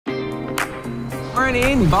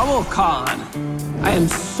morning, BubbleCon. I am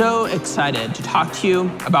so excited to talk to you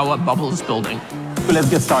about what Bubble is building. Let's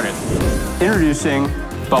get started. Introducing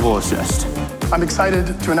Bubble Assist. I'm excited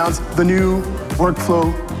to announce the new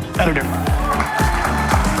workflow editor.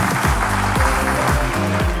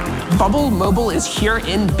 Bubble Mobile is here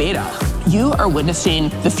in beta. You are witnessing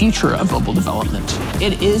the future of mobile development.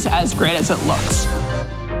 It is as great as it looks.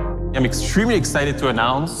 I'm extremely excited to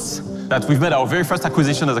announce that we've made our very first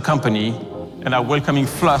acquisition as a company and are welcoming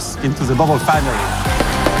Floss into the Bubble family.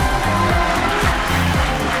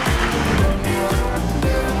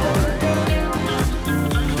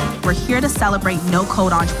 We're here to celebrate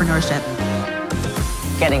no-code entrepreneurship.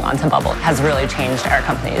 Getting onto Bubble has really changed our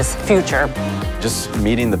company's future. Just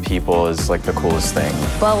meeting the people is like the coolest thing.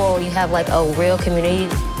 Bubble, you have like a real community.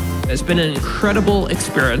 It's been an incredible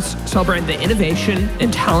experience celebrating the innovation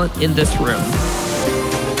and talent in this room.